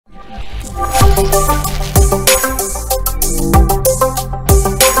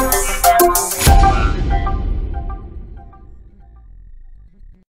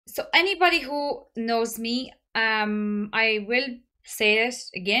anybody who knows me, I will say it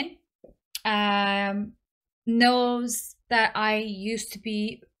again, knows that I used to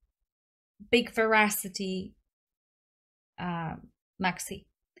be big veracity maxi.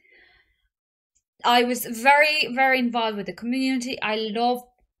 I was very, very involved with the community. I love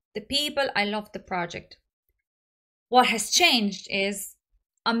the people. I love the project. What has changed is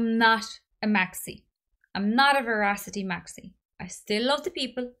I'm not a maxi. I'm not a veracity maxi. I still love the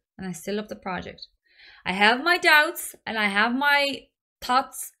people and I still love the project. I have my doubts and I have my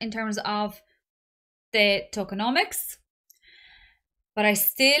thoughts in terms of the tokenomics, but I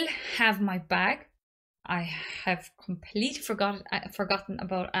still have my bag. I have completely forgotten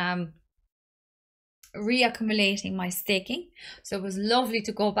about reaccumulating my staking. So it was lovely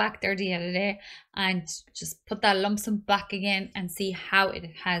to go back there the other day and just put that lump sum back again and see how it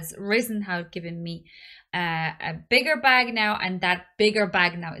has risen, how it's given me a bigger bag now, and that bigger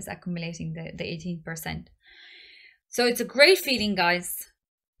bag now is accumulating the 18%. So it's a great feeling, guys.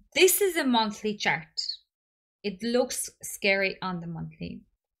 This is a monthly chart. It looks scary on the monthly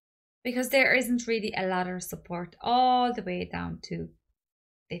because there isn't really a ladder support all the way down to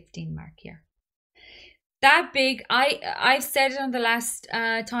 15 mark here. That big, I've said it on the last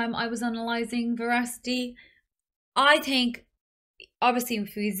time I was analyzing veracity. I think obviously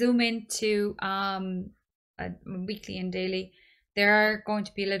if we zoom into weekly and daily, there are going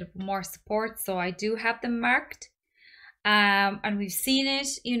to be a little bit more support, so I do have them marked. And we've seen it,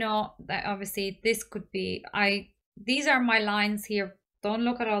 you know, that obviously this could be, these are my lines here. Don't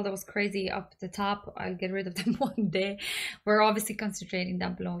look at all those crazy up at the top. I'll get rid of them one day. We're obviously concentrating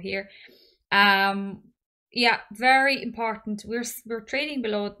down below here. Yeah, very important. We're trading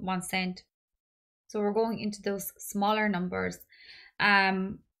below 1 cent. So we're going into those smaller numbers.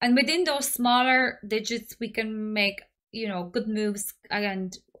 And within those smaller digits, we can make, you know, good moves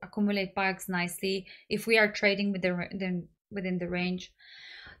and accumulate bags nicely if we are trading within the range.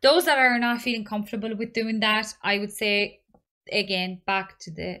 Those that are not feeling comfortable with doing that, I would say, again, back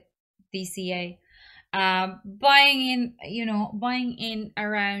to the DCA. Buying in, you know, buying in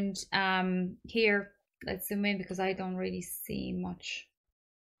around here. Let's zoom in because I don't really see much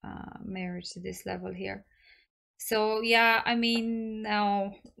merit to this level here. So yeah, I mean,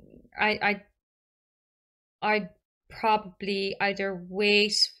 now I'd probably either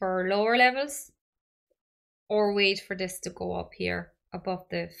wait for lower levels or wait for this to go up here above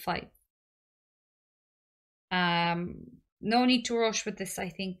the 5. No need to rush with this. I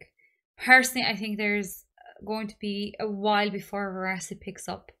think personally, I think there's going to be a while before veracity picks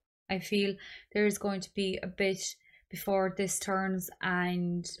up. I feel there's going to be a bit before this turns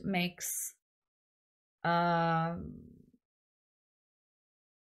and makes a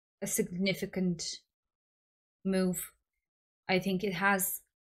significant move. I think it has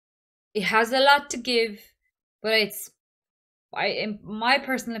a lot to give, but in my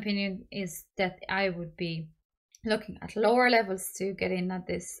personal opinion is that I would be looking at lower levels to get in at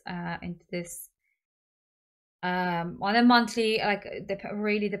this into this. On a monthly, like, it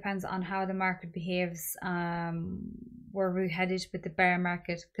really depends on how the market behaves, where we're headed with the bear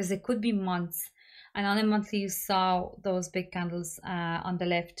market, because it could be months. And on a monthly, you saw those big candles on the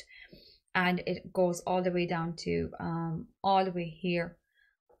left, and it goes all the way down to all the way here.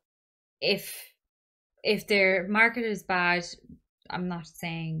 If their market is bad, I'm not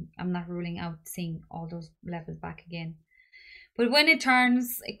ruling out seeing all those levels back again. But when it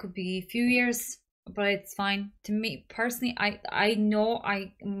turns, it could be a few years, but it's fine. To me personally, I know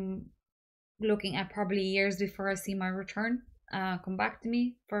I'm looking at probably years before I see my return come back to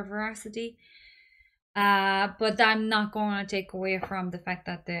me for veracity. But I'm not going to take away from the fact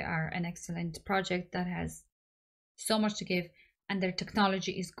that they are an excellent project that has so much to give, and their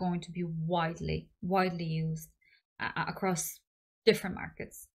technology is going to be widely used across different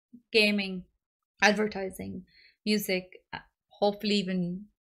markets: gaming, advertising, music, hopefully even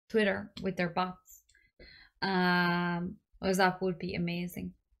Twitter with their bots. Because that would be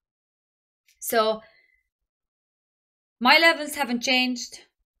amazing. So my levels haven't changed.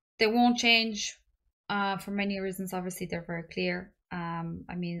 They won't change for many reasons. Obviously, they're very clear.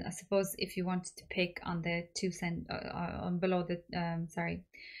 I mean, I suppose if you wanted to pick on the 2 cent on below the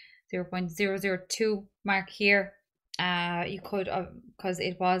 0.002 mark here, you could, because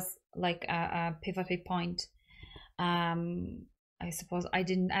it was like a pivotal point. I suppose I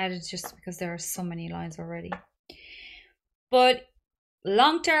didn't add it just because there are so many lines already. But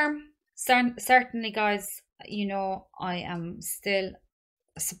long term, certainly, guys, you know, I am still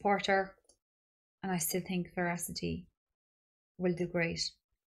a supporter, and I still think veracity will do great.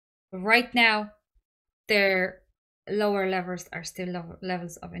 But right now, they're lower levels are still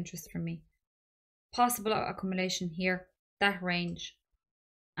levels of interest for me. Possible accumulation here, that range,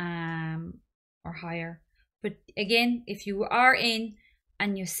 or higher. But again, if you are in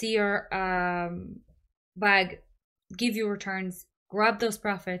and you see your bag give you returns, grab those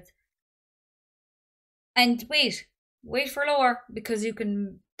profits and wait for lower, because you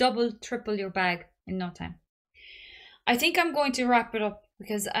can double, triple your bag in no time. I think I'm going to wrap it up,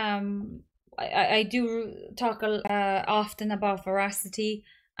 because I do talk often about veracity.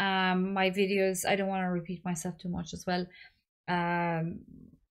 My videos, I don't want to repeat myself too much as well,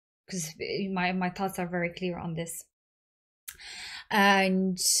 because my thoughts are very clear on this.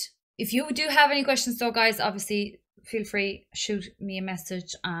 And if you do have any questions though, guys, obviously feel free, shoot me a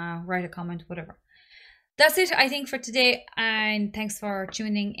message, write a comment, whatever. That's it, I think, for today, and thanks for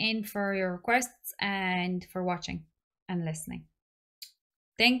tuning in, for your requests, and for watching and listening.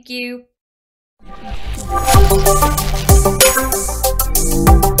 Thank you.